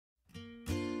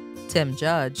Tim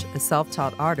Judge, a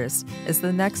self-taught artist, is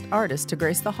the next artist to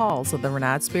grace the halls of the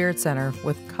Renard Spirit Center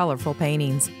with colorful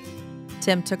paintings.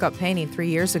 Tim took up painting 3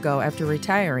 years ago after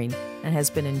retiring and has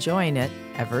been enjoying it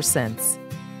ever since.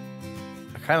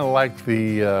 I kind of like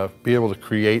the be able to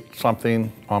create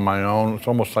something on my own. It's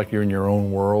almost like you're in your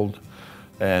own world,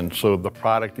 and so the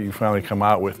product that you finally come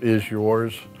out with is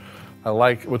yours. I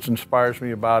like what inspires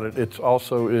me about it. It's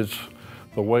also is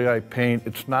the way I paint.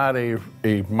 It's not a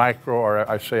micro, or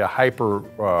I say a hyper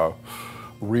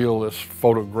realist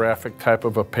photographic type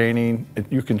of a painting.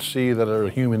 You can see that a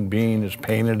human being has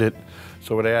painted it,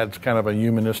 so it adds kind of a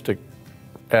humanistic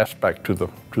aspect to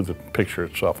the picture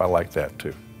itself. I like that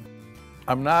too.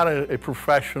 I'm not a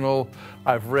professional.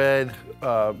 I've read,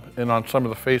 and on some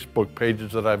of the Facebook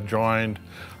pages that I've joined,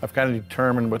 I've kind of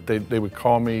determined what they would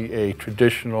call me a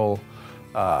traditional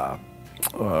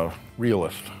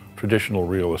realist. Traditional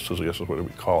realist, I guess is what we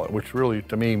call it, which really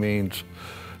to me means,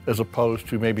 as opposed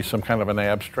to maybe some kind of an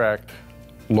abstract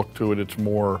look to it, it's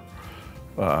more,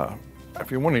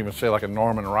 if you wouldn't even say like a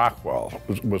Norman Rockwell,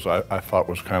 I thought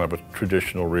was kind of a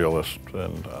traditional realist,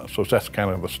 and so that's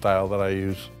kind of the style that I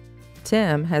use.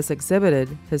 Tim has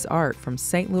exhibited his art from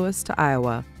St. Louis to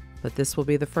Iowa, but this will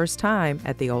be the first time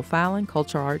at the O'Fallon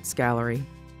Cultural Arts Gallery.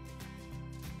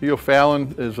 The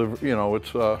O'Fallon is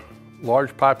it's a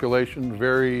large population,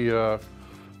 very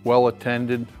well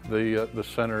attended. The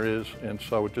center is, and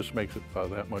so it just makes it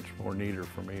that much more neater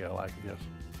for me. I like it, yes.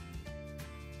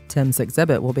 Tim's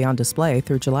exhibit will be on display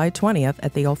through July 20th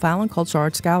at the O'Fallon Cultural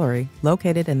Arts Gallery,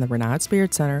 located in the Renard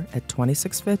Spirit Center at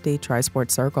 2650 Tri-Sport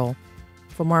Circle.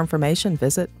 For more information,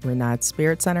 visit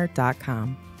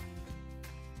renardspiritcenter.com.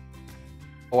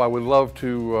 Oh, I would love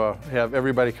to have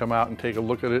everybody come out and take a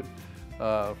look at it.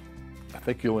 I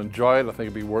think you'll enjoy it. I think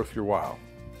it'll be worth your while.